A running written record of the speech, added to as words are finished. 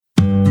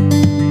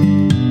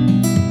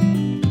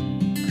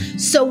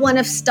So one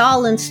of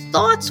Stalin's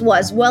thoughts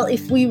was, well,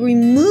 if we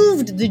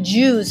removed the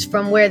Jews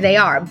from where they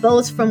are,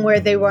 both from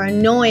where they were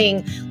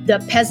annoying the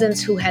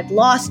peasants who had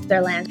lost their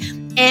land,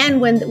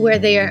 and where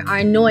they are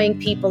annoying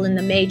people in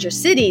the major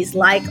cities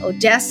like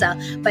Odessa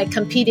by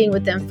competing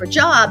with them for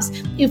jobs,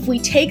 if we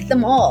take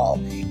them all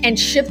and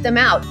ship them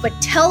out, but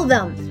tell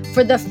them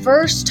for the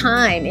first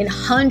time in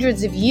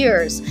hundreds of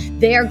years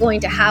they are going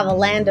to have a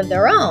land of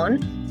their own,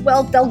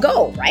 well, they'll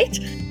go, right?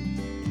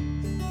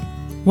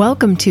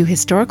 Welcome to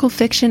Historical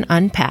Fiction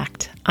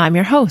Unpacked. I'm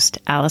your host,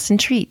 Allison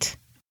Treat.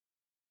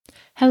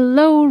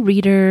 Hello,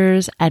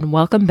 readers, and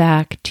welcome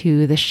back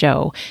to the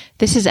show.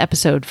 This is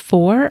episode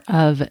 4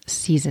 of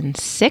season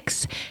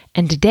 6,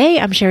 and today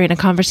I'm sharing a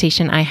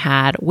conversation I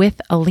had with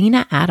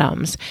Alina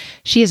Adams.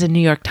 She is a New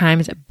York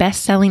Times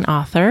best-selling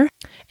author,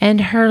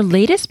 and her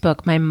latest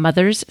book, My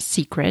Mother's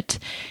Secret,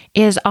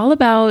 is all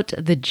about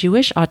the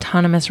Jewish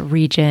autonomous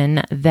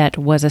region that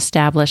was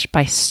established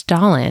by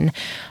Stalin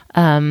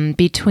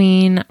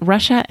between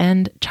Russia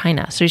and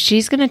China. So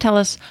she's going to tell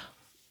us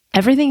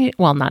everything,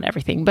 well, not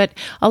everything, but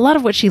a lot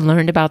of what she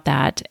learned about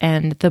that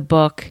and the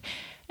book.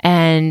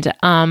 And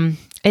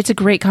it's a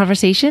great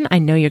conversation. I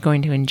know you're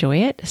going to enjoy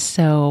it.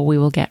 So we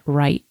will get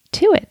right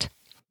to it.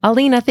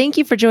 Alina, thank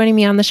you for joining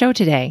me on the show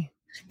today.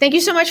 Thank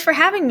you so much for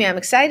having me. I'm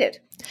excited.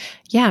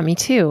 Yeah, me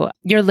too.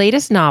 Your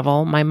latest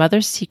novel, My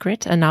Mother's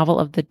Secret, a novel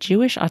of the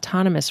Jewish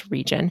autonomous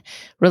region,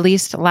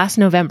 released last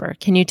November.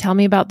 Can you tell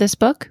me about this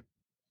book?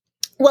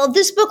 Well,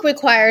 this book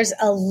requires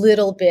a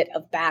little bit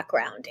of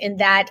background in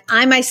that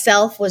I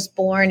myself was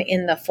born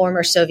in the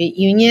former Soviet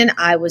Union.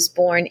 I was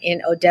born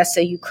in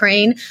Odessa,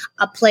 Ukraine,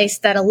 a place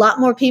that a lot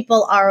more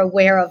people are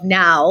aware of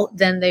now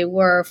than they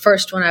were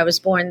first when I was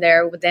born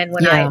there, then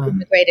when I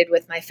immigrated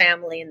with my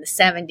family in the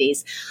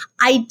 70s.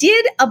 I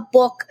did a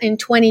book in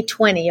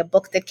 2020, a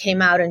book that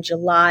came out in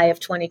July of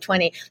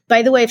 2020.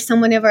 By the way, if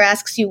someone ever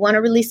asks you, want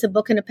to release a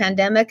book in a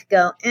pandemic,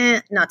 go,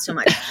 not so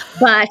much.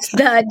 But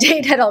the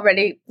date had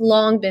already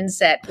long been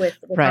set with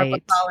right.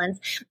 HarperCollins.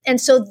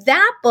 And so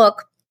that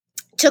book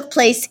took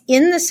place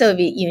in the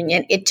Soviet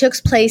Union. It took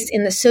place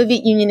in the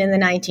Soviet Union in the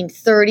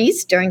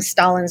 1930s during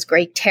Stalin's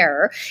Great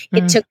Terror.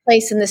 It took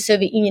place in the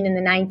Soviet Union in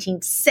the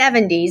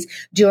 1970s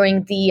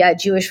during the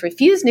Jewish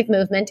Refusnik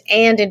movement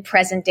and in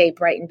present-day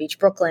Brighton Beach,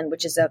 Brooklyn,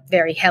 which is a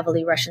very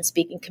heavily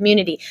Russian-speaking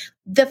community.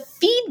 The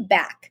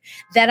feedback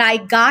that I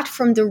got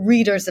from the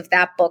readers of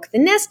that book, The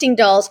Nesting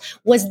Dolls,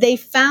 was they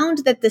found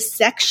that the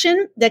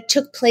section that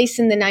took place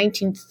in the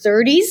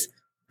 1930s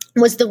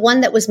was the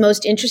one that was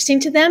most interesting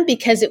to them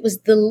because it was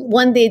the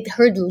one they'd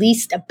heard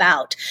least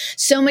about.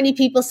 So many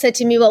people said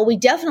to me, well, we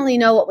definitely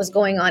know what was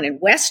going on in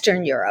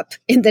Western Europe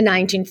in the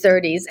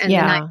 1930s and the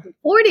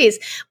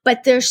 1940s,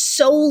 but there's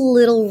so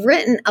little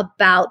written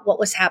about what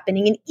was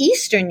happening in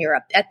Eastern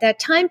Europe at that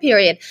time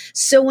period.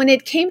 So when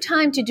it came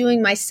time to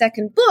doing my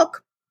second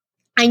book,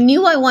 I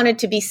knew I wanted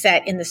to be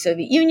set in the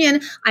Soviet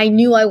Union. I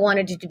knew I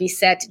wanted it to be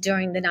set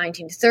during the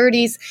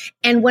 1930s.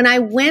 And when I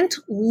went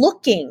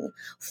looking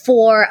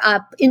for an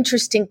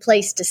interesting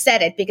place to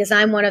set it, because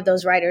I'm one of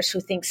those writers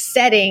who thinks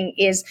setting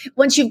is,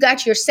 once you've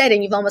got your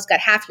setting, you've almost got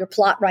half your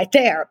plot right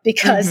there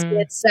because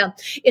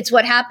it's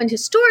what happened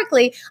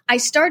historically. I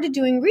started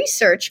doing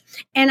research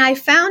and I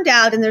found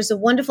out, and there's a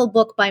wonderful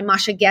book by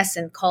Masha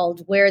Gessen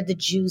called Where the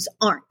Jews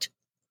Aren't.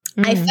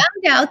 I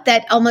found out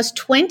that almost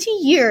 20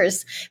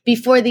 years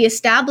before the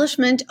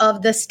establishment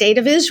of the State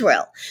of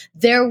Israel,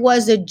 there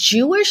was a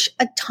Jewish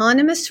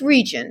autonomous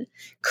region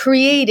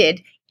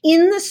created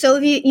in the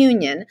Soviet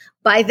Union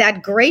by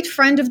that great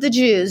friend of the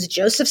Jews,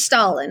 Joseph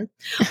Stalin,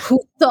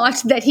 who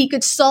thought that he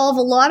could solve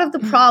a lot of the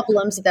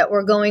problems that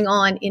were going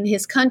on in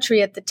his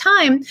country at the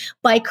time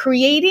by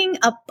creating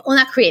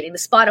the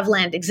spot of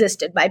land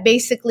existed, by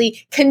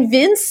basically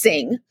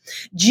convincing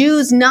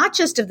Jews, not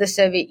just of the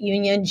Soviet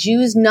Union,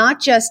 Jews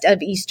not just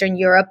of Eastern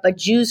Europe, but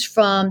Jews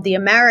from the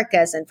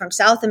Americas and from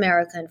South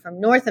America and from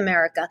North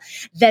America,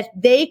 that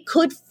they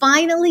could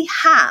finally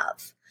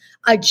have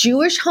a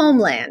Jewish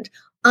homeland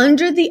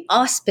under the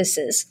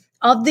auspices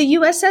of the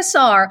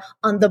USSR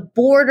on the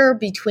border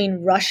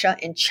between Russia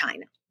and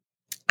China.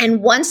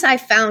 And once I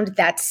found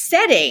that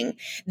setting,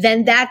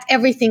 then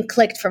everything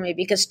clicked for me,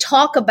 because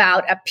talk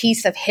about a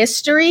piece of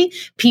history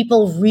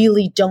people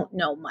really don't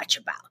know much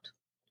about.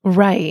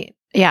 Right.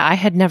 Yeah, I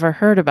had never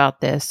heard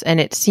about this, and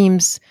it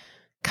seems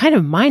kind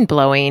of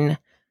mind-blowing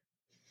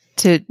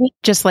to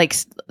just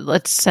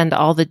let's send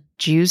all the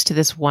Jews to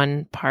this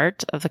one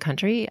part of the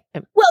country.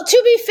 Well,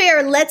 to be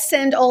fair, let's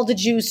send all the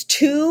Jews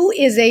to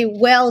is a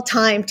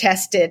well-time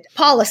tested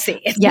policy.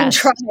 It's been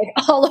tried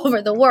all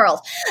over the world.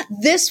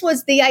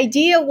 The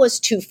idea was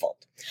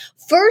twofold.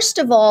 First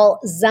of all,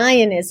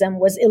 Zionism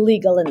was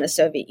illegal in the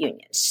Soviet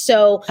Union.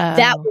 So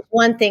that was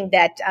one thing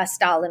that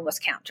Stalin was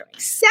countering.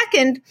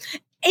 Second,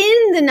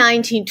 in the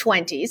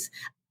 1920s,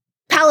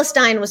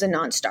 Palestine was a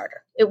non-starter.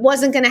 It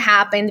wasn't going to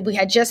happen. We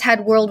had just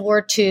had World War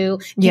II.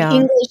 The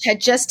English had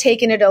just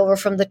taken it over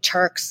from the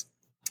Turks.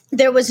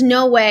 There was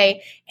no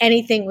way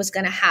anything was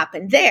going to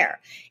happen there.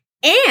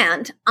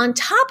 And on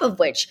top of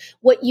which,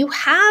 what you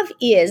have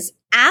is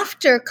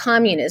after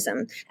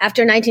communism,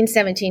 after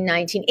 1917,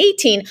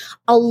 1918,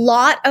 a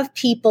lot of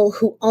people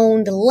who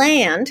owned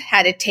land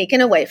had it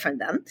taken away from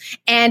them,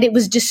 and it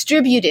was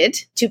distributed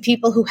to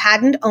people who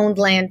hadn't owned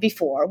land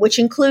before, which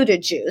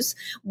included Jews,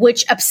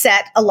 which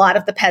upset a lot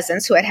of the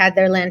peasants who had had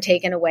their land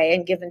taken away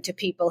and given to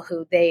people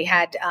who they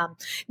had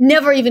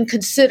never even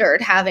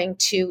considered having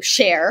to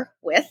share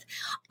with.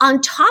 On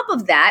top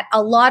of that,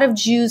 a lot of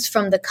Jews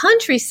from the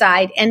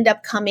countryside end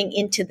up coming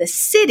into the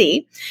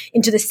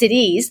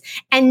cities,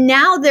 and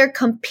now they're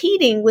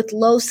competing with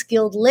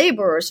low-skilled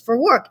laborers for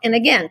work. And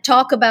again,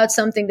 talk about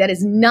something that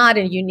is not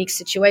a unique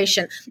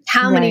situation.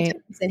 How many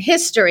times in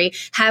history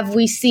have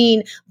we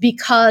seen,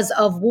 because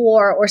of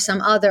war or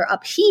some other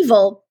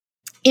upheaval,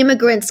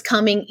 immigrants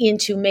coming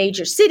into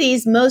major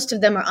cities? Most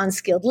of them are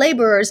unskilled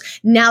laborers.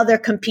 Now they're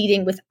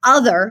competing with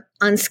other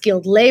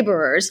unskilled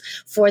laborers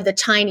for the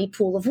tiny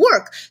pool of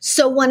work.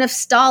 So one of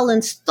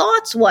Stalin's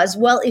thoughts was,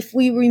 well, if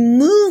we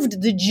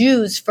removed the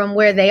Jews from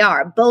where they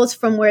are, both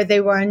from where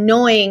they were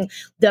annoying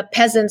the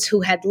peasants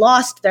who had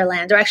lost their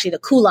land, or actually the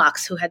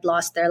kulaks who had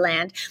lost their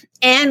land,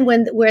 and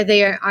where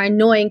they are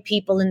annoying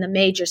people in the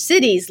major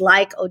cities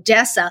like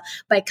Odessa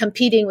by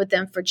competing with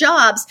them for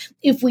jobs,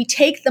 if we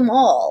take them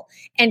all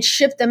and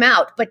ship them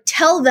out, but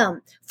tell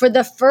them for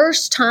the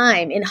first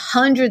time in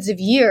hundreds of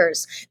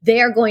years,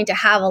 they are going to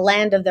have a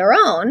land of their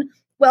own,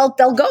 well,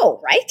 they'll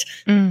go,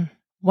 right?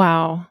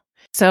 Wow.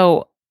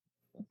 So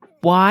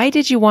why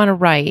did you want to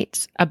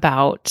write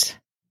about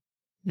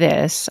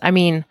this? I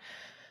mean,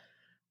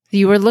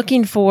 you were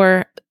looking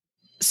for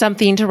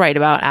something to write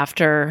about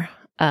after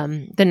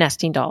the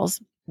nesting dolls.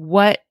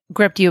 What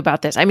gripped you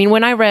about this? I mean,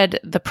 when I read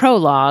the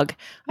prologue,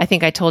 I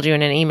think I told you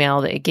in an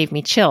email that it gave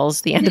me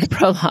chills, the end of the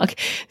prologue.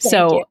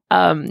 So,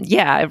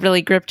 it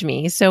really gripped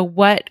me. So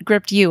what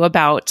gripped you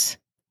about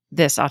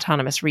this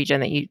autonomous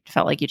region that you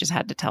felt like you just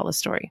had to tell the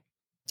story?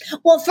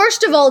 Well,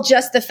 first of all,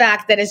 just the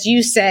fact that, as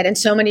you said, and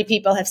so many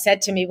people have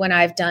said to me when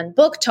I've done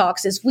book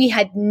talks, is we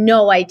had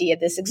no idea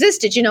this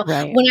existed. You know,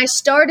 when I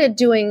started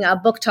doing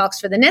book talks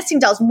for the Nesting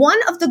Dolls, one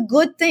of the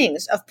good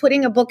things of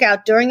putting a book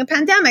out during a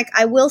pandemic,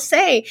 I will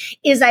say,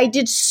 is I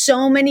did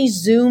so many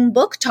Zoom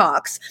book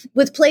talks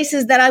with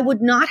places that I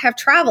would not have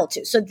traveled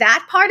to. So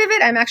that part of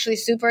it, I'm actually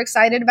super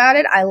excited about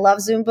it. I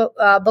love Zoom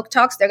book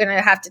talks. They're going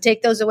to have to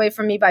take those away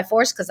from me by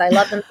force because I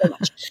love them so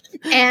much.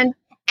 And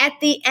at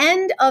the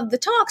end of the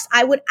talks,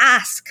 I would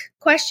ask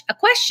a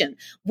question,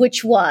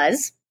 which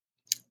was,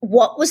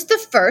 what was the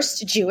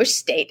first Jewish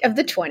state of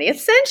the 20th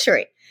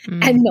century?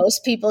 And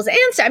most people's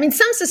answer, I mean,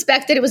 some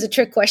suspected it was a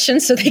trick question,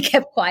 so they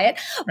kept quiet,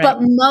 but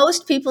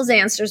most people's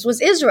answers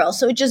was Israel.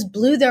 So it just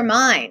blew their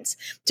minds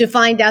to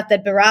find out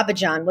that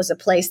Barabajan was a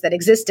place that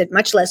existed,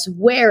 much less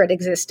where it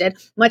existed,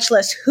 much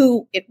less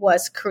who it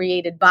was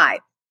created by.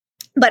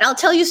 But I'll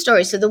tell you a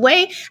story. So the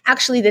way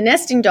actually the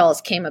Nesting Dolls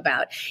came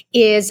about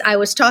is I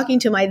was talking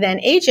to my then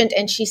agent,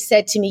 and she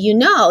said to me, you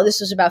know, this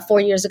was about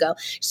 4 years ago.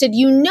 She said,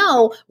 you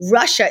know,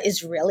 Russia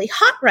is really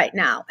hot right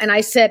now. And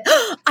I said,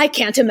 I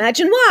can't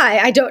imagine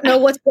why. I don't know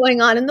what's going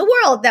on in the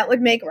world that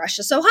would make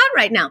Russia so hot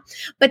right now.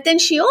 But then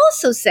she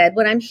also said,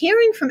 what I'm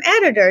hearing from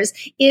editors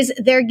is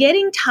they're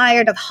getting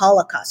tired of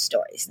Holocaust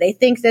stories. They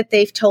think that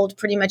they've told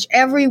pretty much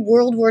every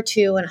World War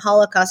II and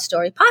Holocaust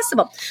story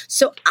possible.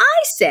 So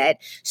I said,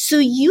 so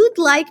you'd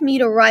like me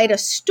to write a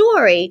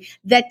story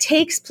that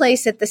takes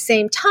place at the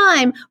same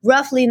time,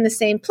 roughly in the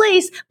same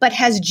place, but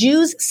has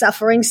Jews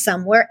suffering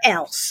somewhere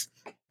else?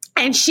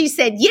 And she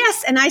said,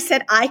 yes. And I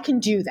said, I can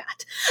do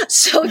that.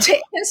 So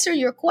to answer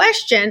your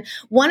question,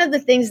 one of the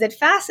things that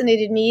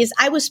fascinated me is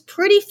I was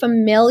pretty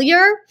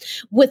familiar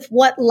with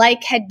what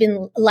life had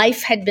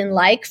been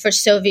like for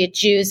Soviet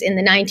Jews in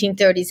the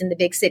 1930s in the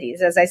big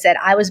cities. As I said,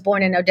 I was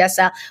born in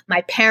Odessa.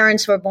 My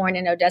parents were born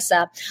in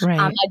Odessa.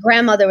 My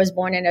grandmother was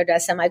born in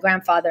Odessa. My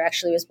grandfather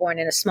actually was born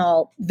in a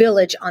small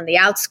village on the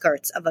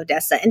outskirts of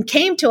Odessa and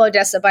came to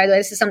Odessa. By the way,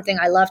 this is something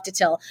I love to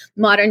tell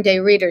modern day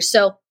readers.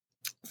 So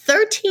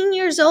 13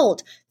 years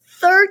old,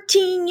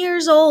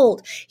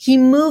 he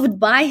moved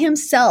by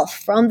himself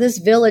from this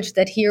village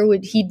that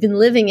he'd been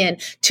living in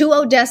to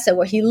Odessa,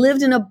 where he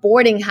lived in a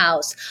boarding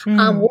house,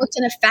 worked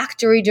in a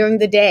factory during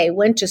the day,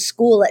 went to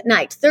school at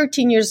night.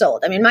 13 years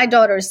old. I mean, my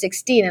daughter is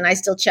 16, and I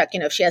still check,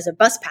 if she has a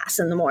bus pass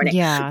in the morning.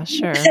 Yeah,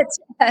 sure.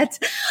 At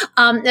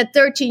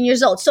 13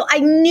 years old. So I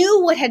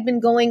knew what had been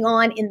going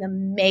on in the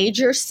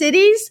major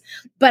cities,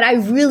 but I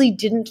really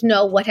didn't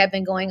know what had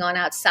been going on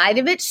outside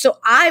of it. So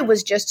I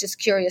was just as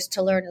curious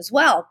to learn as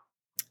well.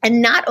 And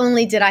not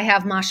only did I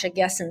have Masha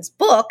Gessen's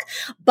book,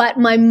 but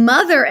my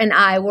mother and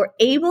I were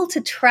able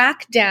to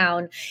track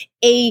down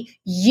a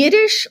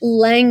Yiddish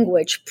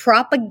language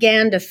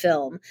propaganda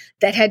film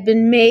that had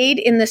been made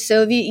in the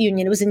Soviet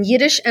Union. It was in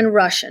Yiddish and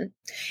Russian,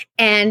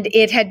 and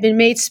it had been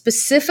made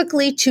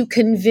specifically to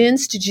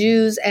convince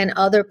Jews and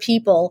other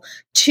people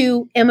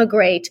to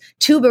immigrate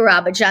to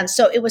Barabajan.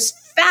 So it was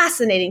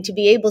fascinating to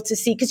be able to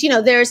see, because,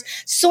 there's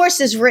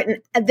sources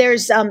written,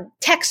 there's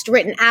text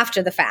written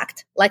after the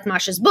fact, like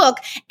Masha's book,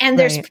 and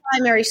there's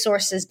primary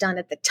sources done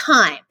at the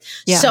time.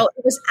 Yeah. So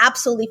it was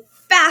absolutely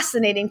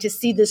fascinating to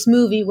see this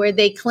movie where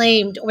they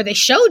claimed, or they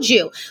showed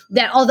you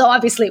that, although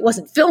obviously it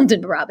wasn't filmed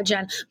in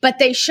Barabajan, but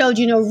they showed,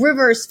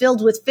 rivers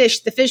filled with fish.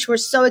 The fish were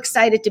so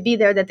excited to be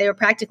there that they were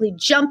practically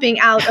jumping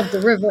out of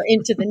the river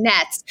into the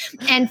nets,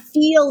 and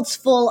fields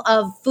full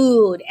of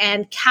food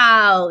and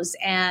cows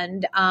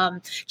and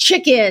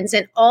chickens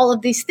and all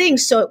of these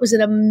things. So it was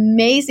an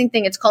amazing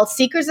thing. It's called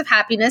Seekers of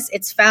Happiness.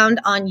 It's found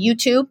on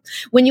YouTube.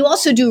 When you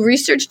also do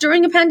research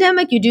during a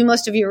pandemic, you do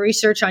most of your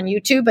research on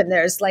YouTube, and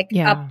there's like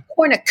a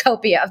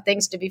cornucopia of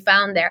things to be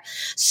found there.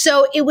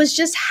 So it was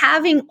just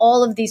having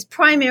all of these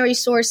primary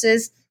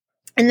sources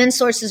and then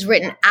sources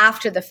written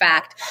after the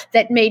fact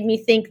that made me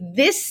think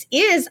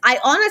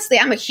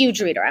I'm a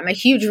huge reader. I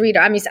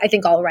mean, I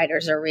think all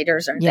writers are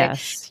readers, aren't they?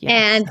 Yes.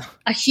 And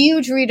a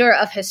huge reader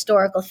of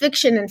historical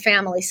fiction and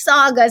family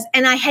sagas.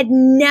 And I had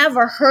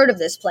never heard of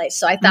this place.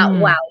 So I thought,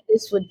 wow,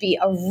 this would be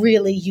a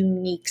really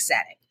unique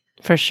setting.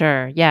 For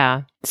sure.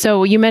 Yeah.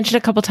 So you mentioned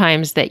a couple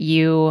times that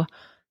you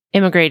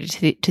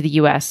immigrated to the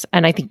U.S.,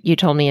 and I think you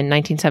told me in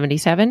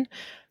 1977.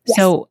 Yes.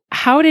 So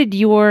how did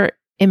your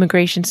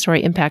immigration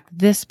story impact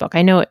this book?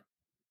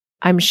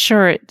 I'm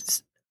sure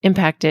it's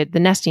impacted The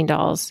Nesting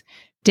Dolls.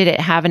 Did it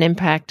have an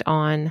impact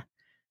on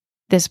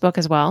this book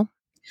as well?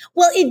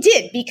 Well, it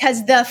did,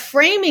 because the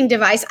framing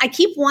device, I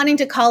keep wanting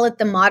to call it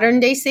the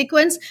modern day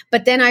sequence,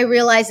 but then I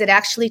realized it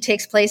actually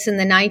takes place in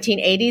the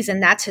 1980s,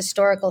 and that's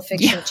historical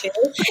fiction too.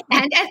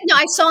 And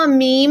I saw a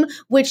meme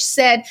which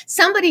said,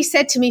 somebody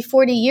said to me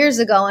 40 years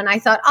ago, and I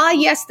thought,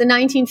 yes, the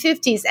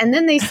 1950s. And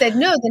then they said,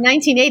 no, the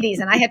 1980s,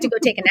 and I had to go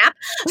take a nap.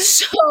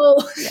 So,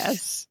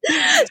 yes.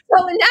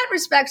 So in that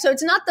respect, so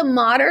it's not the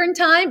modern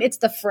time, it's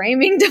the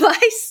framing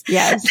device.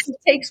 Yes. It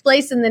takes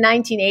place in the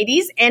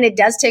 1980s, and it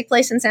does take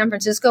place in San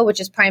Francisco,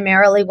 which is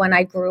primarily when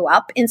I grew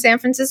up in San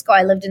Francisco.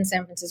 I lived in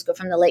San Francisco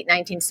from the late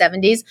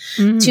 1970s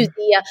to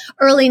the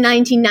early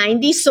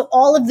 1990s. So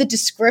all of the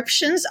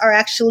descriptions are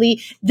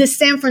actually the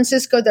San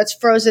Francisco that's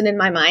frozen in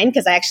my mind,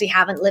 because I actually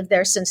haven't lived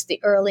there since the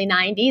early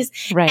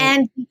 90s. Right.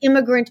 And the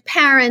immigrant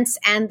parents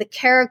and the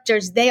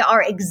characters, they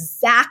are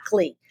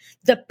exactly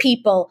the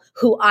people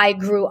who I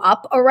grew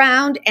up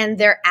around, and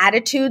their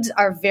attitudes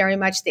are very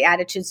much the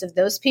attitudes of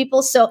those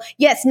people. So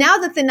yes, now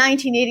that the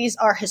 1980s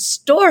are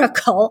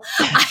historical,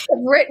 I have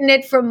written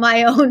it from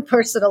my own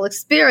personal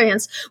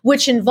experience,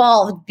 which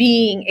involved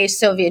being a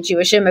Soviet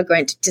Jewish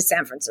immigrant to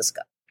San Francisco.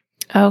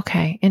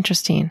 Okay,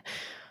 interesting.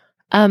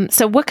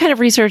 So what kind of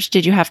research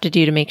did you have to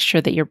do to make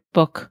sure that your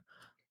book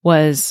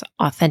was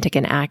authentic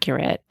and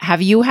accurate?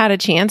 Have you had a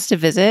chance to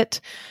visit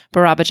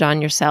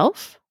Barabajan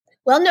yourself?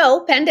 Well, no,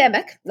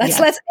 pandemic.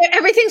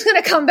 Everything's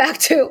going to come back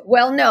to,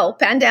 no,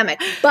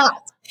 pandemic. But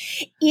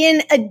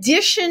in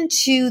addition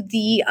to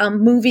the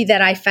movie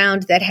that I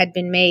found that had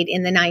been made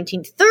in the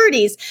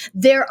 1930s,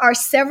 there are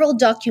several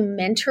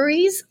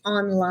documentaries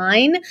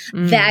online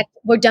that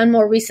were done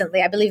more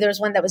recently. I believe there was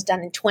one that was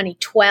done in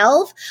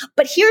 2012.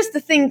 But here's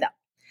the thing, though.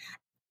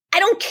 I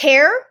don't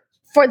care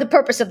for the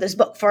purpose of this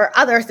book. For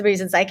other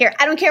reasons I care.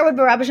 I don't care what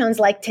Barabajan's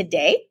like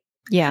today.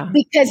 Yeah.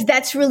 Because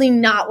that's really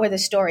not where the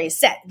story is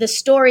set. The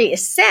story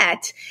is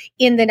set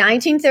in the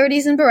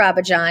 1930s in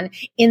Barabajan,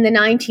 in the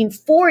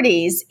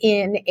 1940s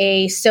in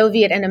a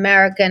Soviet and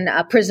American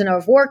prisoner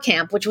of war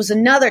camp, which was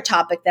another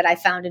topic that I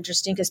found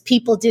interesting, because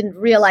people didn't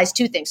realize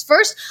two things.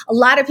 First, a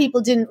lot of people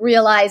didn't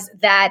realize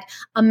that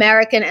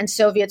American and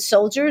Soviet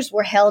soldiers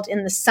were held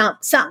in some,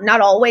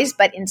 not always,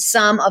 but in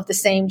some of the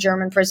same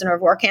German prisoner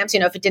of war camps.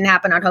 If it didn't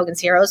happen on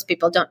Hogan's Heroes,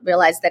 people don't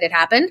realize that it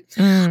happened.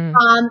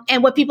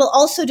 And what people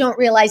also don't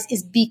realize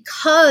is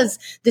because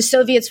the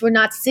Soviets were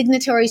not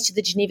signatories to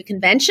the Geneva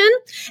Convention,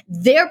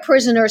 their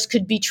prisoners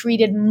could be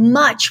treated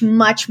much,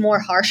 much more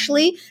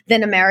harshly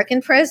than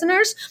American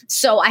prisoners.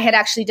 So I had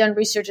actually done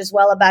research as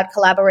well about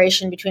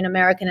collaboration between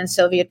American and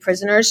Soviet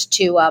prisoners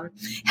to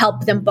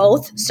help them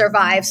both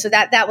survive. So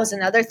that was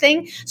another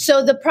thing.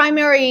 So the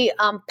primary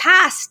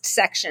past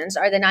sections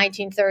are the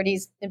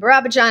 1930s in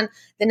Barabajan,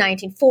 the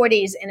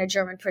 1940s in a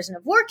German prison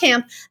of war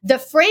camp. The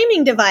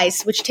framing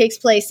device, which takes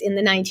place in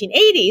the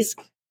 1980s,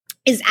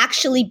 is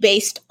actually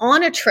based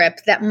on a trip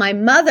that my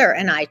mother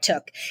and I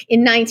took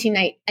in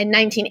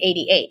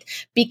 1988.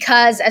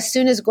 Because as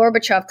soon as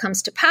Gorbachev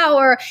comes to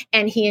power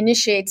and he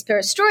initiates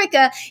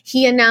perestroika,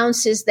 he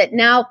announces that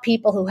now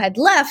people who had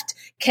left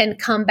can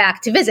come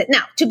back to visit.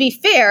 Now, to be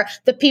fair,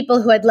 the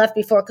people who had left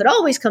before could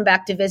always come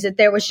back to visit.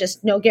 There was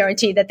just no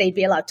guarantee that they'd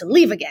be allowed to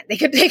leave again. They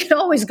could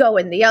always go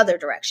in the other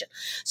direction.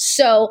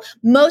 So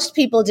most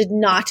people did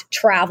not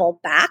travel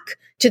back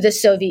to the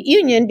Soviet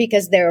Union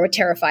because they were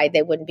terrified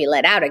they wouldn't be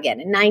let out again.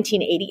 In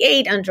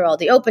 1988, under all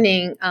the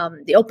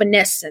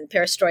openness and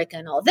perestroika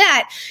and all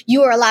that,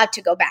 you were allowed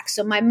to go back.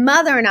 So my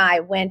mother and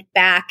I went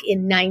back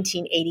in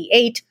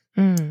 1988.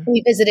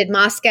 We visited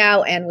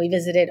Moscow and we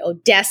visited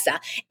Odessa,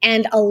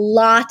 and a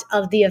lot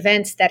of the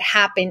events that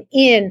happen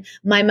in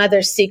My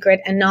Mother's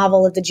Secret, a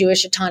novel of the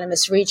Jewish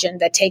Autonomous Region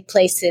that take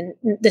place in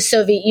the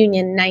Soviet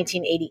Union in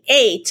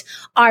 1988,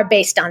 are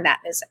based on that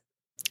visit.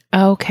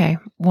 Okay.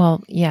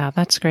 Well, yeah,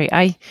 that's great.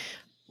 I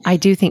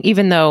do think,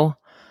 even though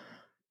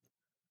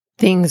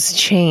things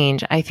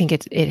change, I think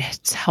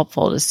it's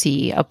helpful to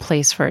see a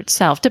place for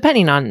itself,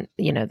 depending on,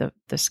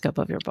 the scope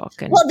of your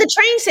book. And well, the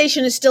train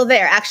station is still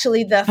there.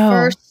 Actually, the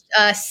first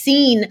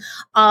scene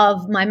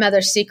of My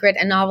Mother's Secret,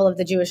 a novel of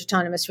the Jewish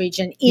Autonomous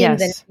Region in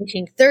the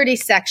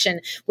 1930s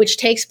section, which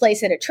takes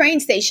place at a train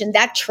station,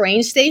 that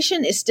train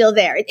station is still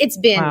there. It's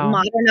been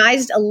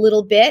modernized a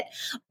little bit,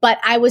 but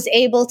I was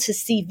able to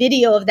see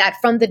video of that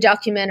from the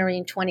documentary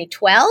in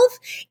 2012,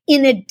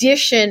 in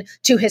addition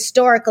to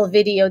historical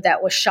video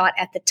that was shot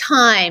at the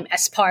time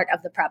as part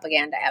of the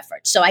propaganda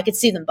effort. So I could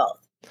see them both.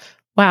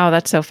 Wow,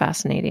 that's so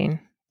fascinating.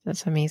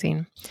 That's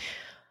amazing.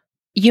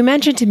 You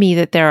mentioned to me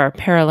that there are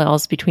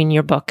parallels between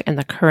your book and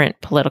the current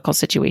political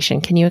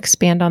situation. Can you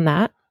expand on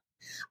that?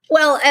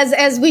 Well,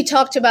 as we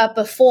talked about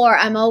before,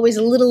 I'm always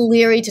a little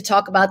leery to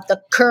talk about the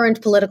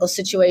current political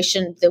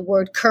situation, the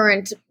word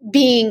current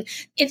being,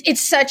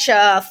 it's such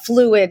a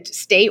fluid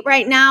state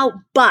right now.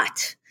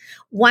 But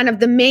one of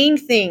the main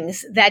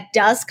things that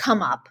does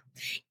come up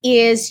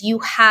is you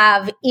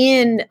have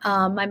in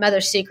My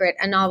Mother's Secret,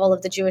 a novel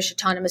of the Jewish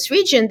Autonomous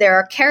Region, there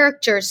are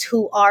characters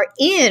who are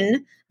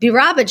in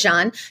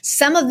Birabajan.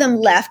 Some of them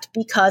left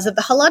because of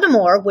the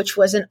Holodomor, which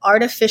was an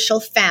artificial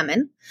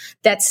famine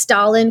that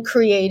Stalin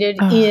created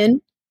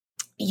in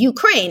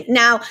Ukraine.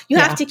 Now, you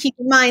have to keep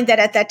in mind that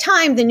at that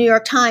time, the New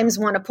York Times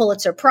won a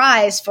Pulitzer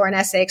Prize for an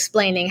essay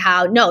explaining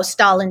how, no,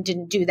 Stalin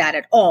didn't do that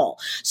at all.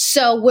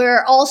 So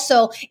we're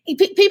also,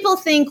 people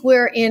think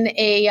we're in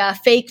a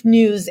fake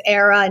news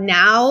era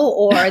now,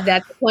 or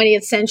that the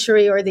 20th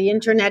century or the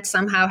internet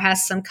somehow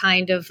has some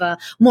kind of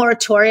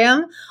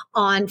moratorium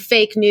on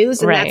fake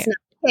news. And that's not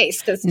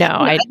case, because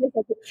the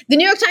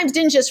New York Times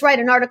didn't just write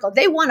an article,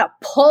 they won a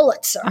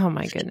Pulitzer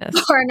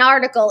for an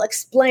article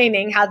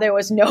explaining how there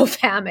was no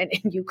famine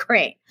in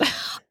Ukraine.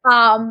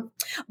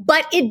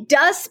 But it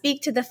does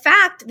speak to the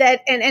fact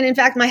that, and in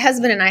fact, my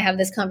husband and I have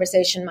this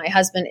conversation. My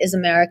husband is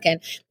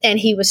American, and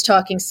he was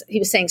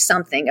saying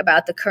something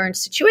about the current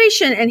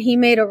situation, and he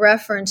made a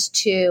reference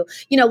to,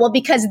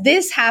 because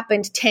this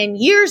happened 10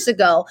 years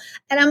ago.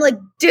 And I'm like,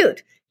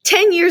 dude,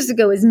 10 years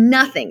ago is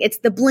nothing. It's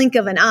the blink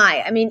of an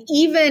eye. I mean,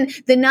 even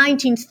the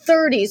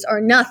 1930s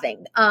are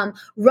nothing.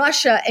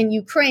 Russia and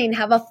Ukraine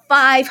have a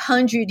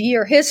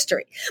 500-year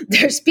history.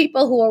 There's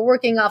people who are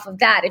working off of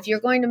that. If you're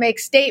going to make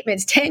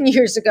statements 10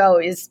 years ago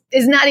is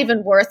not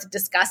even worth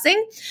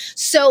discussing.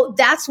 So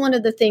that's one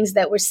of the things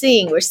that we're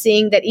seeing. We're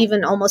seeing that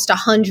even almost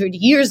 100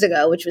 years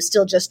ago, which was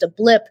still just a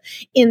blip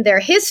in their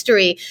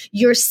history,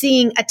 you're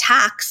seeing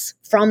attacks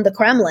from the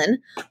Kremlin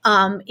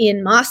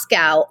in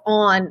Moscow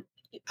on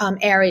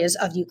areas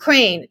of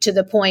Ukraine, to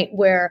the point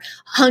where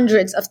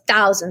hundreds of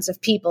thousands of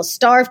people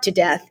starved to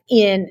death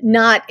in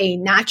not a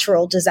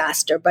natural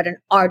disaster, but an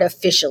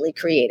artificially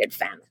created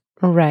famine.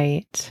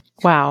 Right.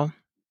 Wow.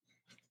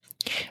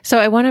 So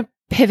I want to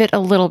pivot a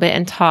little bit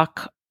and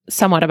talk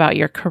somewhat about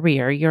your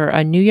career. You're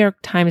a New York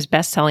Times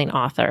bestselling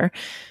author.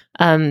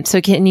 So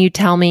can you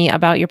tell me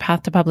about your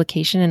path to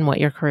publication and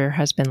what your career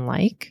has been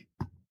like?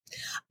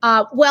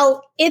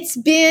 Well, it's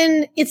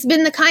been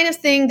the kind of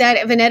thing that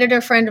if an editor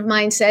friend of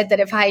mine said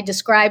that if I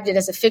described it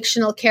as a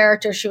fictional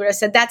character, she would have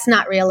said, that's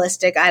not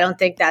realistic. I don't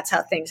think that's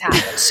how things happen.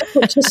 So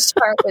we'll just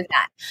start with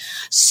that.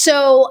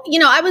 So,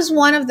 I was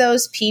one of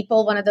those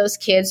people, one of those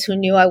kids who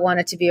knew I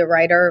wanted to be a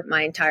writer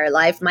my entire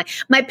life.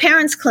 My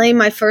parents claim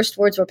my first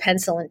words were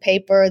pencil and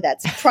paper.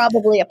 That's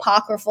probably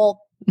apocryphal.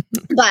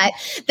 But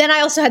then I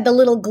also had the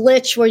little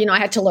glitch where, I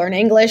had to learn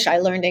English. I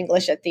learned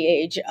English at the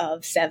age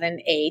of 7,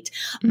 8.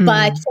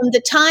 But from the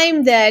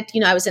time that,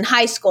 I was in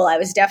high school, I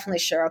was definitely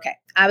sure, okay,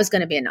 I was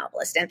going to be a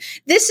novelist. And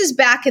this is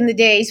back in the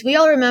days. We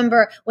all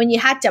remember when you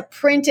had to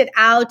print it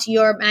out,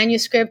 your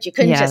manuscript. You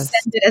couldn't just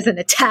send it as an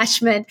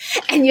attachment.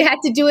 And you had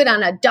to do it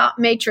on a dot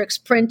matrix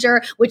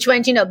printer, which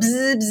went, bzz,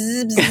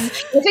 bzz,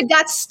 bzz. If it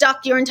got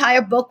stuck, your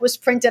entire book was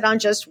printed on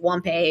just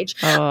one page.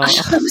 So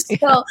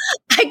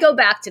I go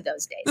back to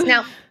those days.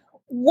 Now,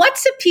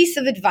 what's a piece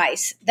of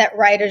advice that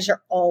writers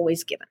are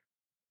always given?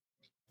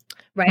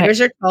 Writers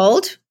are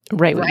told,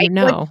 write what you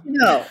know.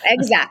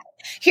 Exactly.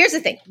 Here's the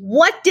thing.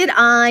 What did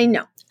I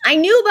know? I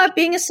knew about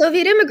being a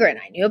Soviet immigrant.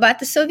 I knew about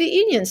the Soviet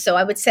Union. So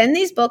I would send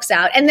these books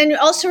out. And then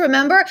also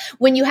remember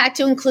when you had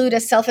to include a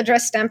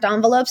self-addressed stamped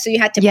envelope, so you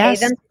had to pay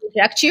them to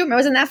reject you.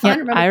 Wasn't that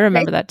fun? Yep, I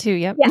remember that too.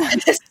 Yep. Yeah.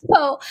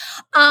 So,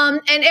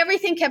 and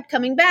everything kept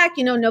coming back.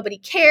 Nobody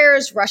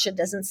cares. Russia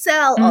doesn't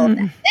sell. All of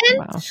that.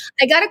 Then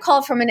I got a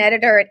call from an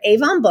editor at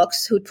Avon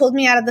Books who pulled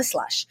me out of the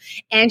slush.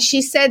 And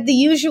she said the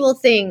usual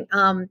thing,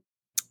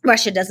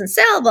 Russia doesn't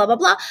sell, blah, blah,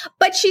 blah.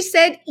 But she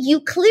said,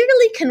 you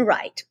clearly can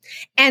write.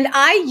 And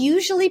I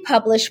usually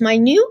publish my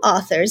new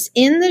authors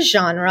in the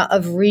genre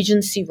of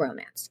Regency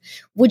romance.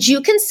 Would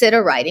you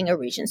consider writing a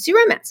Regency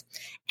romance?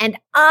 And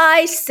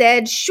I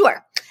said,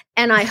 sure.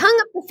 And I hung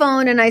up the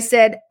phone and I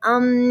said,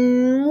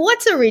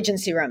 what's a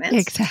Regency romance?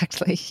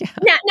 Exactly. Yeah.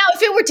 Now,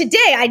 if it were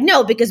today, I'd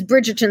know because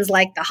Bridgerton's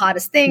like the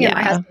hottest thing. And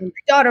my husband and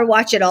my daughter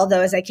watch it. Although,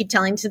 as I keep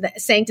saying to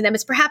them,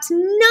 it's perhaps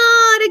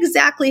not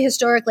exactly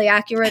historically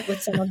accurate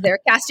with some of their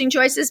casting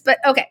choices. But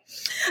okay.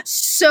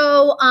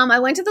 So I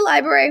went to the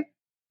library.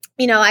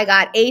 I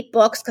got 8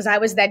 books because I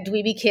was that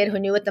dweeby kid who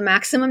knew what the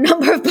maximum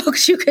number of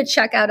books you could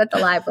check out at the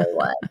library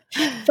was.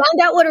 Found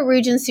out what a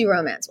Regency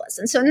romance was.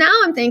 And so now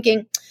I'm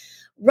thinking,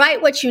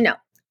 write what you know.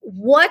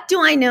 What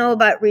do I know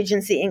about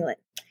Regency England?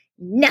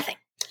 Nothing.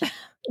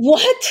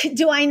 What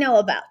do I know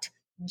about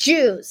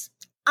Jews?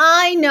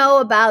 I know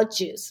about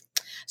Jews.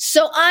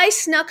 So I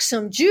snuck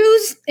some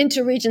Jews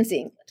into Regency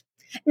England.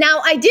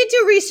 Now, I did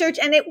do research,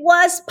 and it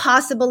was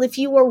possible if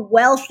you were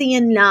wealthy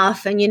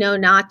enough and,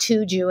 not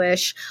too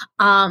Jewish,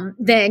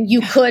 then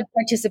you could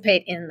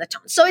participate in the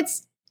tone. So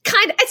it's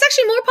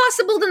actually more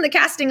possible than the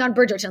casting on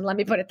Bridgerton. Let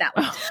me put it that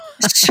way.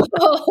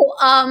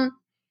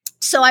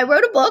 So I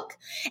wrote a book,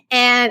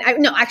 and I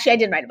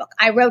didn't write a book.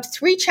 I wrote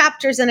 3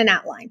 chapters and an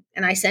outline,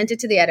 and I sent it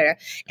to the editor.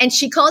 And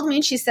she called me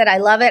and she said, I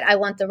love it. I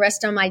want the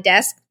rest on my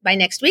desk by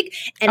next week.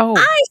 And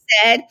I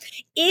said,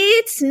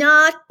 it's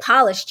not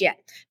polished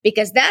yet,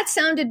 because that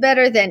sounded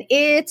better than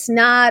it's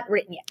not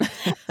written yet.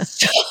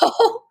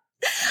 So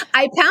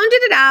I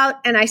pounded it out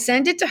and I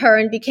sent it to her,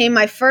 and became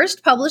my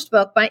first published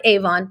book by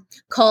Avon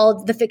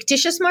called The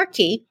Fictitious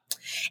Marquis.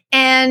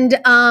 And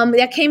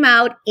that came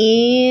out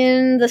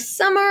in the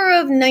summer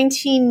of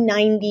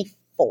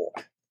 1994.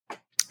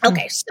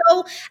 Okay,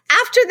 so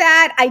after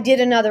that, I did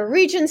another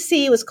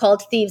Regency. It was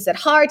called Thieves at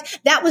Heart.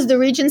 That was the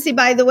Regency,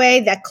 by the way,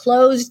 that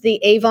closed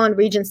the Avon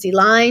Regency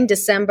line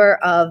December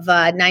of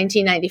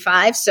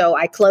 1995. So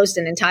I closed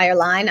an entire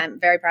line.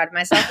 I'm very proud of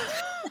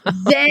myself.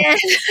 Then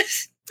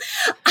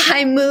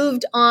I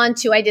moved on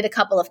to, I did a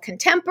couple of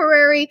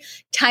contemporary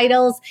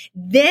titles.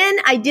 Then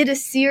I did a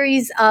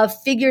series of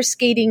figure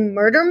skating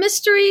murder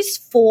mysteries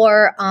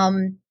for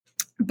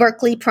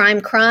Berkeley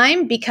Prime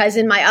Crime, because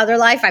in my other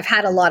life, I've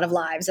had a lot of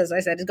lives. As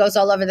I said, it goes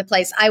all over the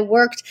place. I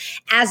worked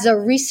as a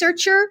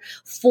researcher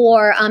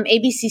for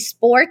ABC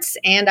Sports,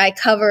 and I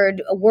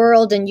covered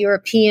world and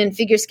European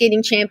figure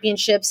skating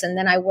championships. And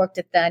then I worked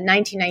at the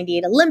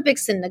 1998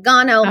 Olympics in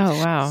Nagano.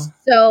 Oh, wow.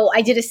 So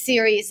I did a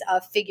series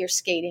of figure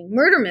skating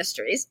murder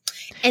mysteries.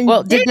 And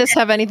did this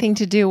have anything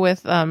to do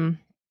with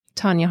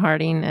Tanya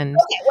Harding? And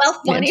okay,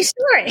 well, funny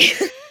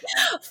story.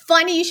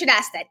 Funny you should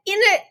ask that. In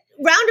a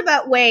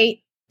roundabout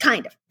way,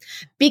 kind of,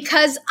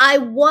 because I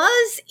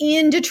was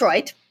in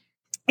Detroit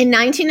in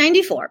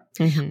 1994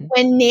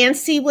 when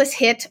Nancy was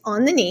hit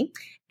on the knee,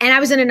 and I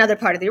was in another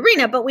part of the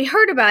arena, but we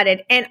heard about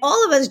it, and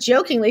all of us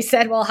jokingly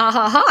said, well, ha,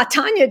 ha, ha,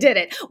 Tanya did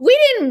it. We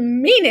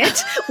didn't mean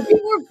it. We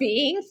were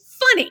being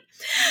funny.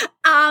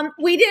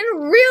 We didn't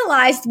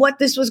realize what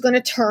this was going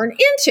to turn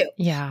into.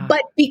 Yeah.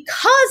 But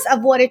because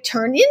of what it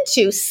turned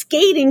into,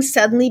 skating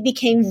suddenly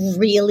became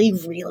really,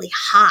 really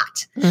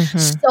hot.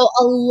 So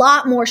a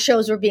lot more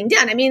shows were being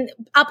done. I mean,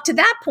 up to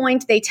that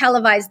point, they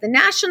televised the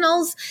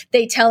nationals,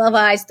 they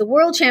televised the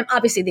world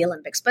obviously the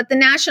Olympics, but the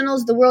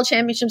nationals, the world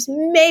championships,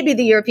 maybe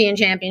the European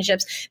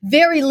championships,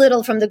 very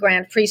little from the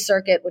Grand Prix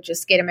circuit, which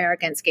is Skate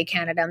America and Skate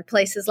Canada and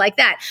places like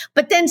that.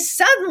 But then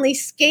suddenly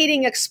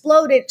skating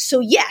exploded. So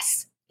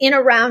yes, in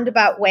a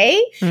roundabout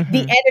way,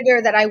 the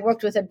editor that I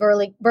worked with at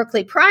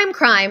Berkeley Prime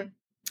Crime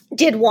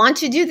did want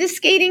to do the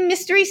skating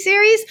mystery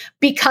series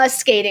because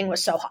skating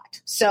was so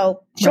hot.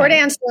 So short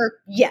answer,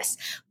 yes.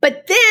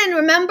 But then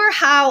remember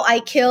how I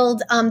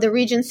killed the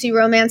Regency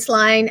romance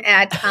line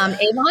at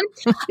Avon?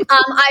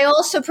 I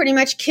also pretty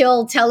much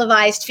killed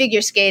televised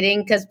figure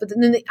skating because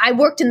I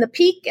worked in the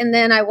peak and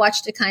then I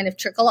watched it kind of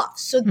trickle off.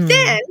 So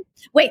then,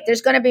 wait,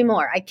 there's going to be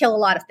more. I kill a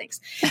lot of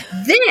things.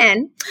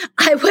 Then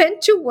I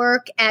went to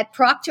work at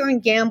Procter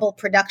 & Gamble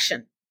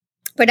Productions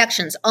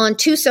on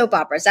 2 soap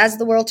operas, As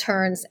the World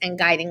Turns and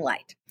Guiding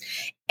Light.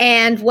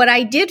 And what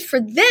I did for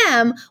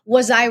them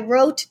was I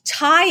wrote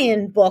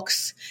tie-in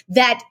books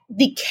that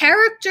the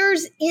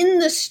characters in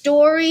the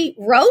story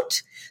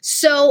wrote.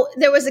 So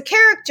there was a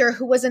character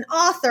who was an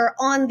author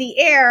on the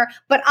air,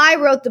 but I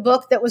wrote the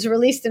book that was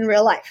released in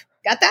real life.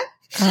 Got that?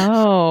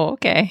 Oh,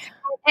 okay.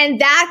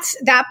 And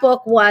that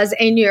book was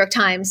a New York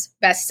Times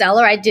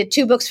bestseller. I did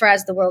 2 books for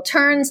As the World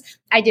Turns.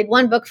 I did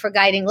 1 book for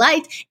Guiding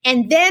Light.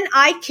 And then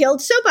I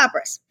killed soap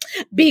operas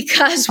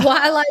because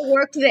while I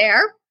worked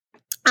there,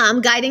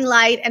 Guiding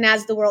Light and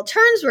As the World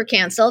Turns were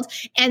canceled.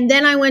 And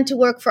then I went to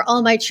work for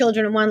All My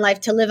Children and One Life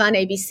to Live on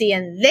ABC,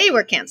 and they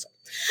were canceled.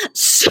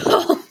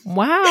 So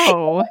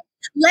wow.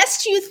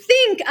 Lest you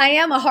think I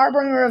am a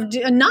harbinger of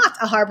not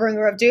a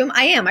harbinger of doom.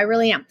 I am. I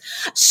really am.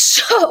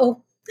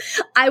 So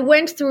I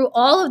went through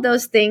all of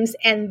those things,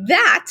 and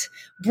that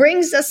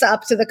brings us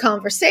up to the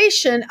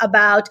conversation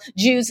about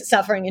Jews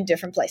suffering in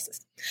different places.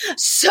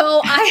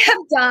 So I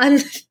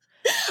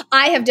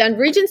have done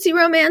Regency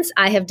romance.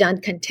 I have done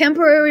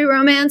contemporary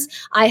romance.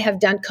 I have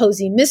done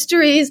cozy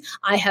mysteries.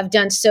 I have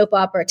done soap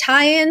opera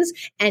tie-ins.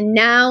 And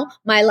now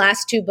my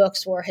last 2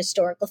 books were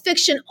historical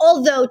fiction.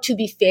 Although, to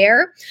be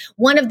fair,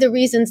 one of the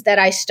reasons that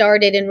I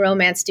started in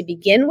romance to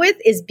begin with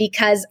is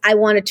because I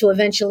wanted to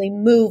eventually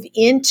move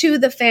into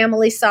the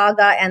family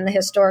saga and the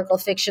historical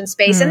fiction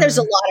space. And there's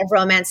a lot of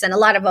romance and a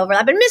lot of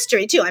overlap and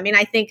mystery too. I mean,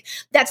 I think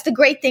that's the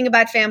great thing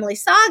about family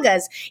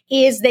sagas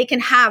is they can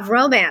have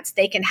romance,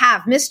 they can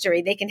have mystery,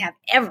 they can have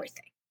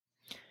everything.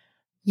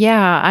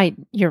 Yeah,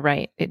 you're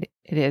right. It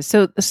is.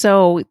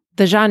 So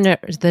the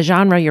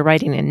genre you're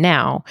writing in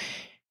now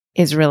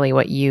is really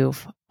what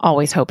you've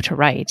always hoped to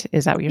write.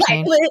 Is that what you're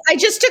saying? I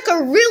just took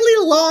a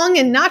really long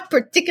and not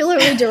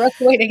particularly direct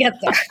way to get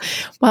there.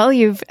 Well,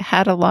 you've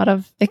had a lot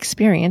of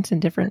experience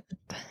in different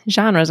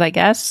genres, I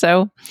guess.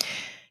 So,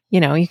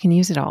 you can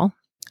use it all.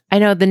 I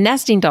know The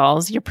Nesting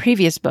Dolls, your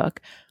previous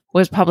book,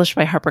 was published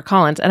by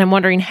HarperCollins, and I'm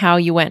wondering how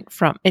you went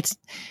from it's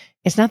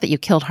not that you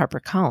killed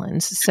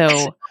HarperCollins, so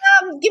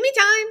give me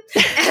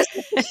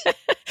time.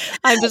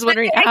 I'm just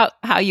wondering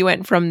how you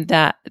went from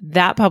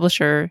that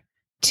publisher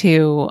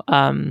to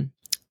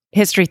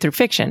History Through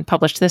Fiction,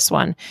 published this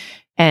one,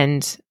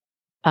 and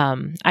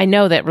I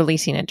know that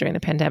releasing it during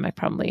the pandemic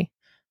probably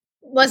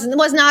was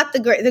not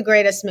the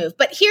greatest move.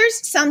 But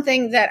here's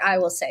something that I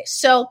will say.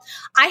 So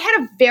I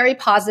had a very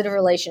positive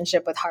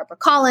relationship with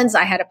HarperCollins.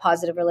 I had a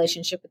positive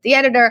relationship with the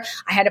editor.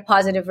 I had a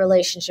positive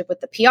relationship with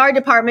the PR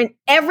department.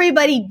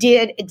 Everybody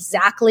did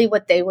exactly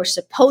what they were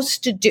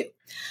supposed to do.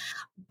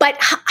 But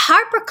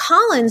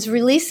HarperCollins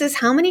releases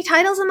how many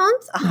titles a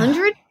month?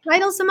 100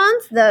 titles a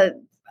month?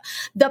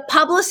 The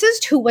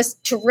publicist, who was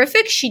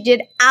terrific, she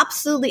did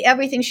absolutely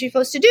everything she was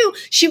supposed to do.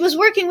 She was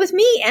working with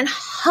me and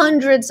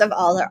hundreds of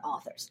other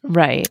authors.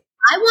 Right.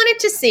 I wanted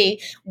to see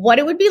what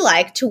it would be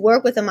like to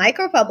work with a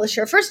micro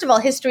publisher. First of all,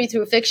 History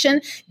Through Fiction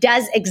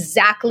does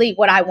exactly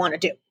what I want to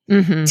do.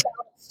 Mm-hmm.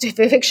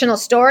 Fictional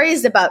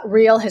stories about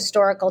real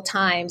historical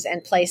times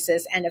and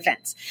places and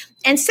events.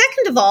 And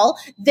second of all,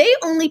 they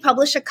only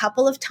publish a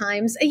couple of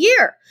times a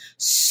year.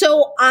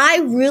 So I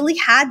really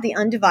had the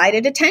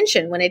undivided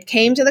attention when it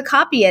came to the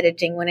copy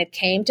editing, when it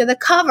came to the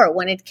cover,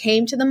 when it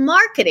came to the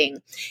marketing.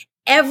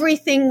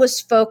 Everything was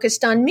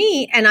focused on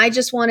me, and I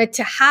just wanted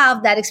to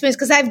have that experience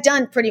because I've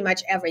done pretty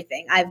much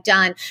everything. I've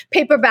done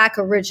paperback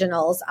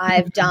originals.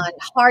 I've done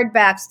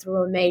hardbacks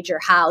through a major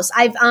house.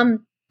 I've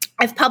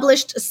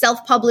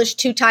self-published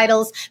 2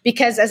 titles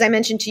because, as I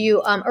mentioned to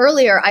you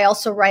earlier, I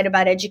also write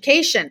about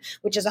education,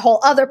 which is a whole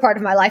other part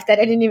of my life that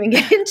I didn't even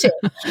get into.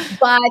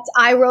 But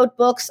I wrote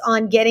books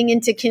on getting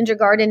into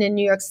kindergarten in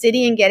New York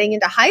City and getting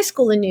into high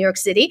school in New York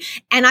City.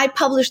 And I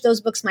published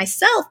those books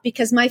myself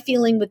because my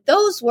feeling with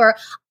those were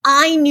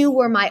I knew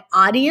where my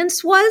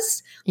audience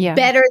was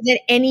better than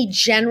any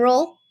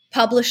general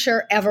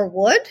publisher ever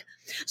would.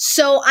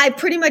 So I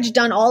pretty much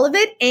done all of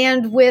it.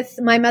 And with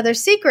My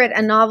Mother's Secret,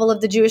 a novel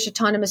of the Jewish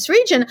Autonomous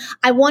Region,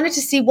 I wanted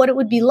to see what it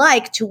would be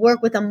like to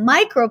work with a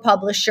micro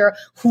publisher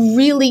who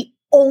really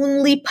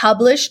only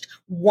published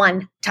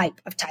one type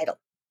of title.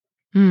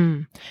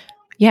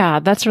 Yeah,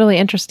 that's really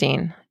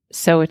interesting.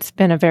 So it's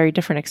been a very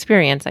different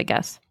experience, I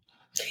guess.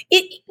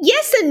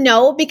 Yes and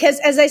no, because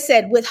as I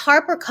said, with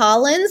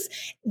HarperCollins,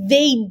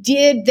 they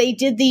did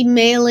the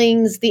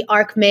mailings, the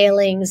ARC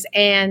mailings,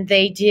 and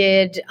they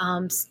did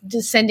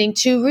sending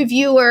to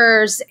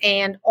reviewers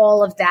and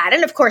all of that.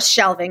 And of course,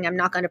 shelving. I'm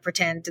not going to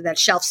pretend that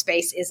shelf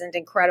space isn't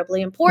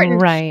incredibly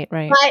important. Right.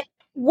 But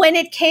when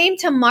it came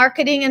to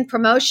marketing and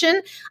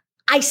promotion,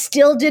 I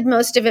still did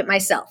most of it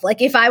myself.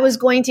 Like if I was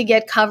going to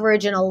get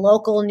coverage in a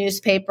local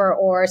newspaper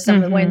or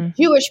when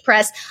Jewish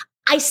press,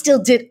 I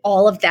still did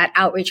all of that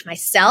outreach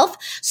myself.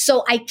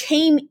 So I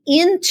came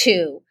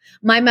into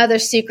My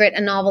Mother's Secret,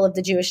 a novel of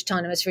the Jewish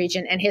Autonomous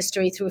Region, and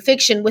History Through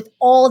Fiction with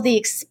all the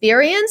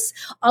experience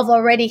of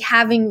already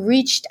having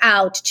reached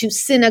out to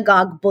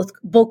synagogue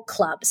book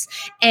clubs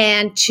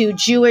and to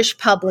Jewish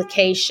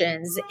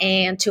publications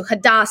and to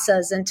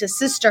Hadassahs and to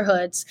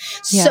sisterhoods.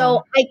 Yeah.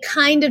 So I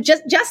kind of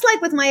just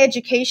like with my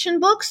education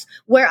books,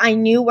 where I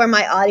knew where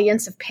my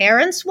audience of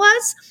parents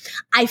was,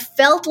 I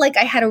felt like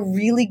I had a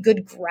really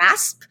good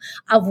grasp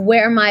of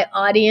where my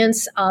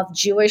audience of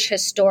Jewish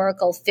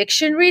historical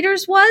fiction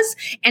readers was.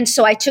 And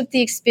so I took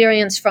the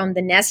experience from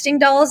The Nesting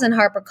Dolls and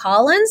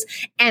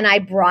HarperCollins, and I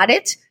brought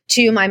it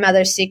to My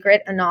Mother's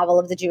Secret, a novel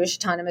of the Jewish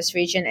Autonomous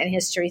Region, and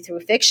History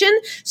Through Fiction.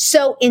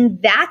 So in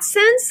that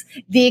sense,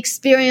 the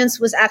experience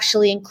was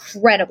actually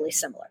incredibly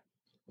similar.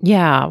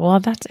 Yeah,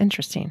 well, that's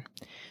interesting.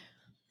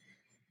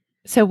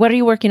 So what are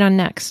you working on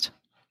next?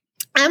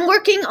 I'm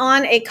working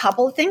on a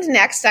couple of things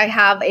next. I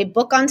have a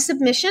book on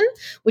submission,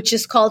 which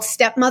is called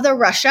Stepmother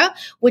Russia,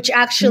 which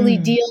actually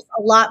deals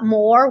a lot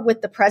more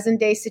with the present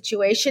day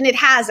situation. It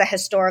has a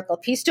historical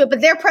piece to it,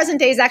 but their present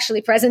day is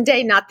actually present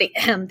day, not the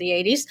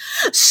 80s.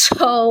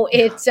 So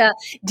it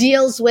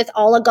deals with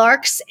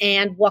oligarchs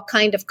and what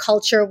kind of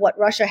culture, what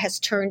Russia has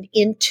turned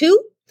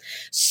into.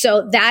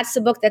 So that's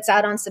a book that's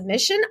out on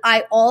submission.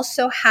 I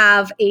also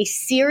have a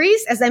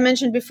series, as I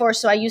mentioned before.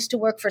 So I used to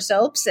work for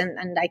soaps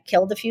and I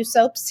killed a few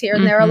soaps here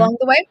and there along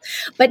the way.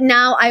 But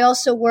now I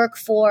also work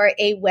for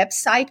a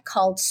website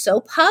called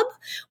Soap Hub,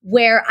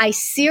 where I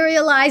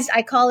serialized,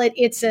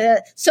 it's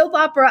a soap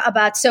opera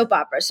about soap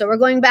opera. So we're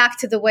going back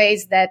to the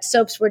ways that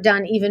soaps were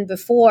done even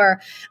before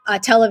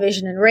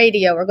television and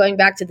radio. We're going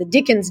back to the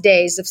Dickens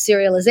days of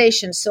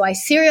serialization. So I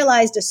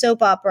serialized a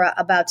soap opera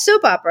about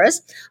soap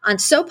operas on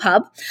Soap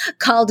Hub,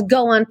 called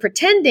Go On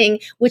Pretending,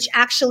 which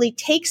actually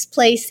takes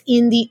place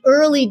in the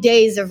early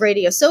days of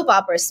radio soap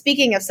operas.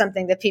 Speaking of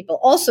something that people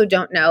also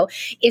don't know,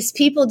 is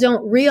people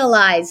don't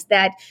realize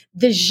that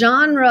the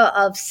genre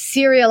of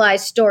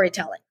serialized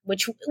storytelling,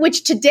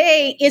 which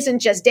today isn't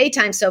just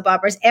daytime soap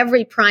operas.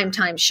 Every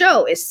primetime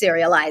show is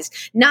serialized,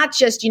 not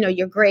just,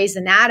 your Grey's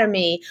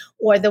Anatomy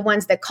or the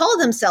ones that call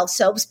themselves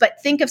soaps,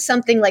 but think of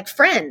something like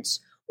Friends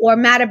or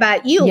Mad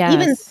About You. Yes.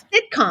 Even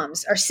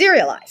sitcoms are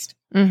serialized.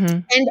 Mm-hmm.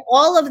 And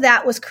all of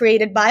that was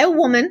created by a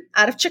woman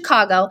out of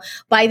Chicago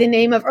by the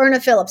name of Erna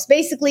Phillips.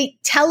 Basically,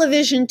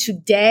 television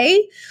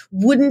today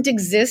wouldn't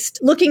exist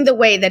looking the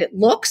way that it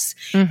looks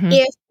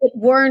if it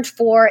weren't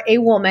for a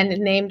woman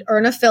named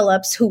Erna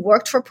Phillips, who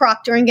worked for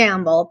Procter &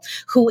 Gamble,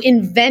 who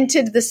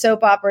invented the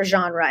soap opera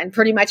genre and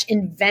pretty much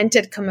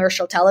invented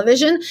commercial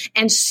television,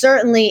 and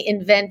certainly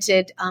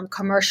invented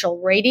commercial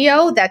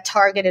radio that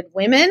targeted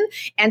women.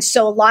 And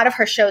so a lot of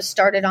her shows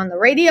started on the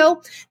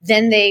radio.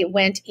 Then they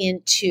went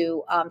into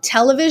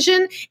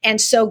television.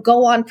 And so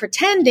Go On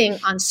Pretending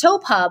on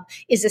Soap Hub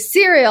is a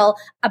serial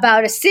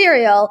about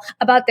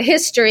the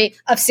history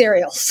of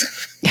cereals.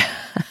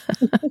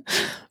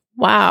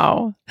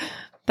 Wow.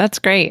 That's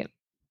great.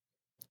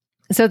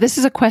 So this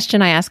is a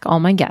question I ask all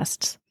my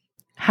guests.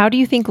 How do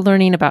you think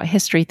learning about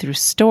history through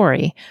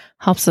story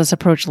helps us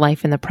approach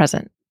life in the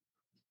present?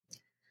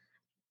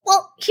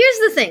 Well, here's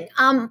the thing.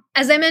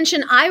 As I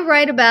mentioned, I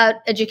write about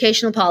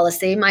educational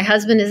policy. My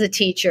husband is a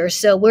teacher,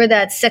 so we're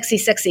that sexy,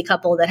 sexy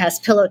couple that has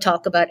pillow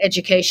talk about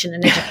education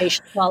and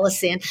education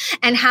policy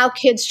and how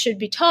kids should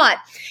be taught.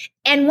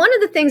 And one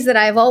of the things that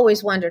I've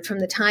always wondered from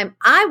the time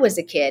I was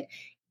a kid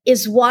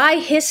is why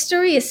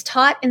history is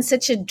taught in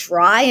such a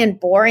dry and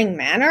boring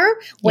manner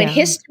when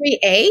history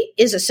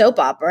is a soap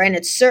opera, and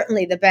it's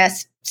certainly the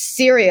best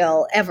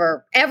serial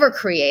ever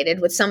created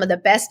with some of the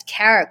best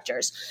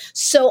characters.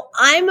 So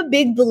I'm a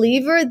big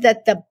believer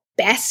that the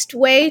best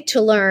way to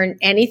learn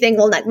anything,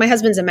 well, my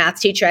husband's a math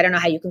teacher. I don't know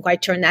how you can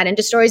quite turn that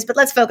into stories, but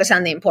let's focus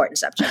on the important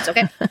subjects,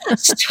 okay?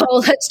 So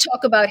let's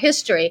talk about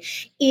history,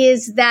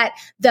 is that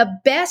the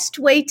best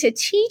way to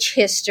teach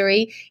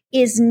history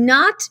is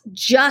not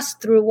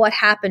just through what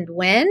happened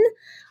when,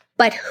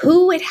 but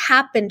who it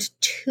happened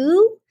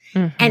to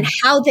and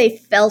how they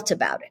felt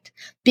about it.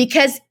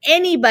 Because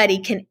anybody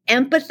can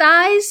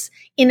empathize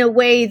in a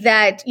way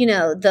that,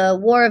 the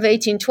War of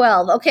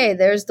 1812, okay,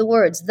 there's the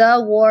words,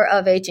 the War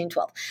of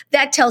 1812.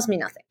 That tells me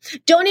nothing.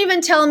 Don't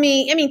even tell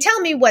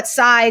me what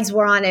sides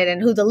were on it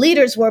and who the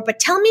leaders were, but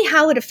tell me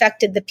how it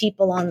affected the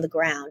people on the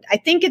ground. I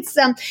think it's,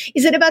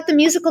 is it about the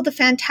musical The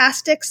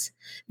Fantastics?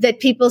 That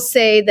people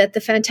say that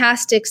The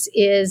Fantastics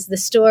is the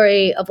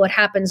story of what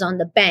happens on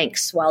the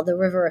banks while the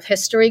river of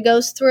history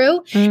goes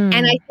through.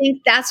 And I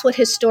think that's what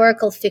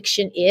historical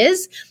fiction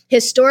is.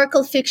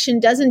 Historical fiction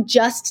doesn't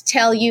just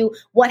tell you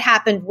what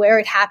happened, where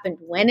it happened,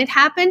 when it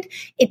happened.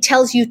 It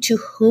tells you to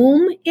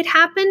whom it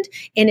happened,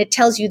 and it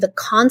tells you the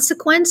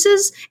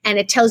consequences, and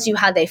it tells you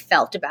how they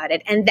felt about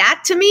it. And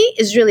that, to me,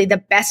 is really the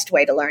best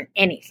way to learn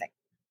anything.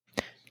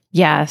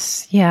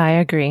 Yes. Yeah, I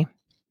agree.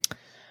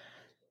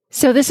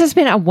 So this has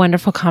been a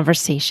wonderful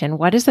conversation.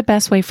 What is the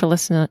best way for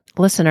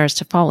listeners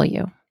to follow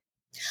you?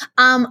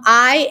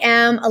 I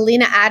am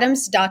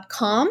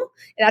alinaadams.com.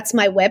 That's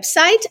my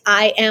website.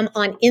 I am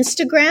on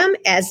Instagram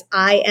as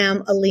I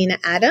am Alina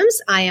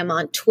Adams. I am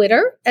on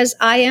Twitter as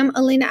I am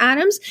Alina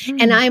Adams.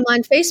 And I am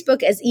on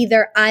Facebook as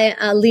either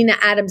Alina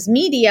Adams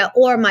Media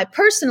or my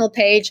personal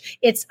page.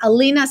 It's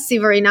Alina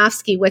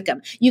Sivorinovsky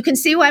Wickham. You can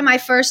see why my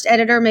first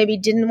editor maybe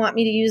didn't want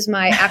me to use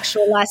my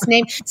actual last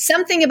name.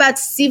 Something about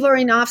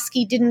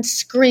Sivorinovsky didn't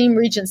scream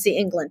Regency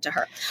England to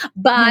her.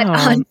 But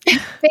on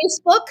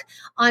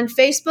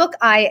Facebook,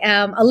 I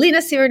am Alina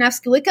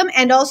Sivorinovsky Wickham.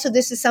 And also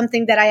this is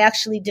something that I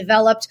actually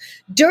developed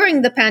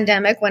during the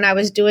pandemic when I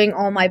was doing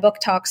all my book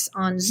talks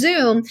on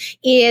Zoom,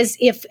 is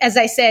as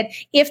I said,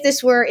 if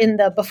this were in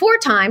the before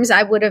times,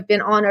 I would have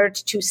been honored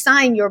to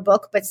sign your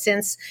book. But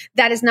since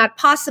that is not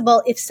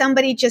possible, if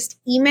somebody just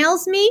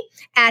emails me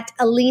at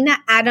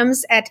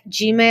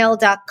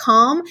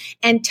alinaadams@gmail.com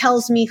and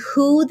tells me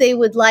who they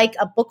would like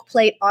a book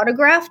plate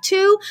autograph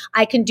to,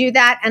 I can do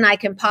that and I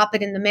can pop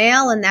it in the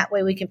mail, and that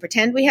way we can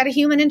pretend we had a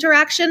human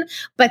interaction.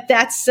 But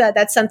that's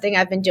something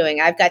I've been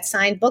doing. I've got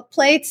signed book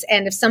plates,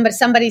 and if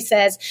somebody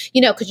says,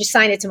 could you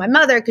sign it to my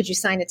mother? Could you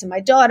sign it to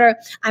my daughter?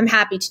 I'm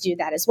happy to do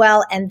that as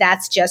well. And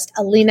that's just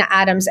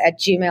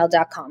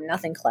alinaadams@gmail.com.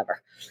 Nothing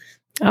clever.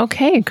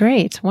 Okay,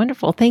 great.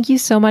 Wonderful. Thank you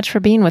so much for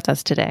being with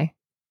us today.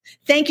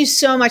 Thank you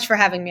so much for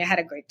having me. I had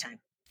a great time.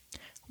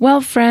 Well,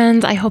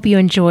 friends, I hope you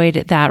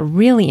enjoyed that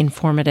really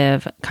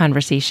informative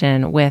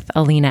conversation with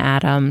Alina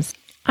Adams.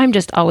 I'm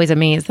just always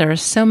amazed. There are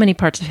so many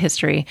parts of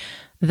history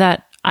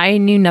that I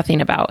knew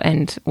nothing about.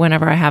 And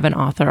whenever I have an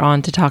author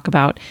on to talk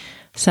about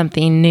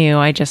something new,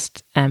 I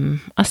just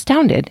am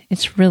astounded.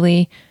 It's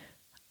really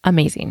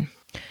amazing.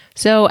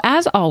 So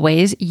as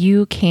always,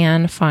 you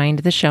can find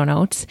the show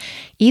notes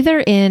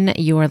either in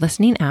your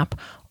listening app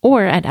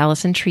or at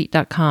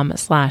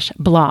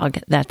AlisonTreat.com/blog.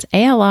 That's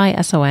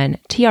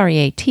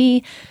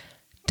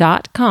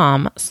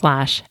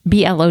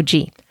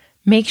ALISONTREAT.com/BLOG.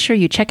 Make sure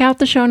you check out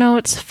the show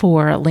notes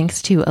for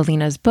links to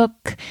Alina's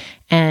book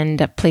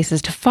and places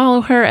to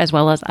follow her, as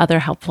well as other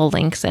helpful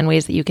links and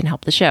ways that you can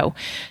help the show.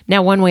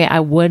 Now, one way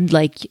I would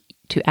like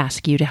to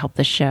ask you to help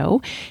the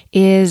show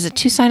is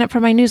to sign up for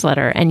my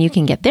newsletter, and you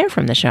can get there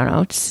from the show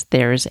notes.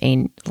 There's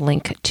a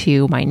link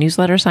to my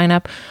newsletter sign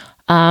up,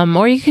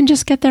 or you can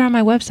just get there on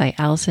my website,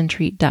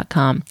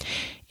 AlisonTreat.com.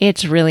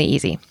 It's really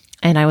easy,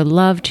 and I would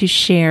love to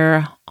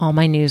share all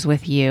my news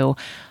with you.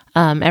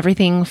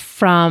 Everything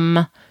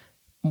from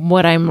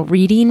what I'm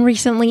reading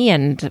recently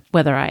and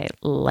whether I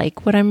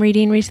like what I'm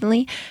reading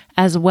recently,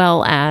 as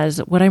well as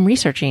what I'm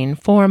researching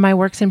for my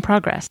works in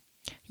progress.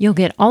 You'll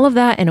get all of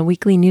that in a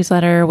weekly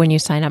newsletter when you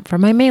sign up for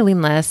my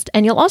mailing list,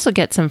 and you'll also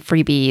get some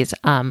freebies,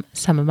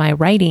 some of my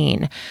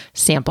writing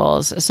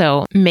samples.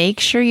 So make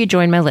sure you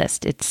join my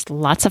list. It's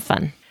lots of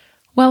fun.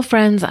 Well,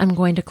 friends, I'm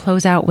going to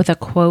close out with a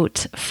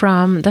quote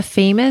from the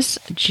famous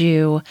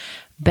Jew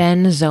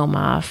Ben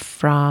Zoma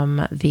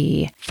from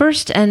the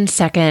 1st and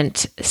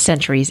 2nd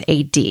centuries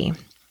AD.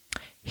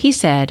 He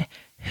said,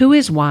 "Who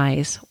is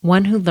wise?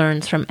 One who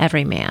learns from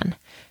every man.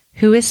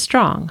 Who is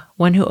strong?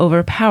 One who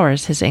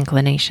overpowers his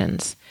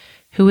inclinations.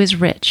 Who is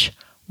rich?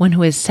 One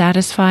who is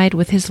satisfied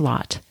with his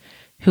lot.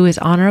 Who is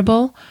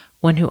honorable?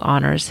 One who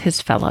honors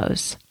his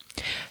fellows."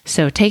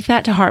 So take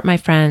that to heart, my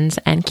friends,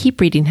 and keep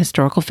reading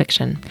historical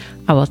fiction.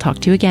 I will talk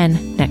to you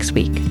again next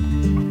week.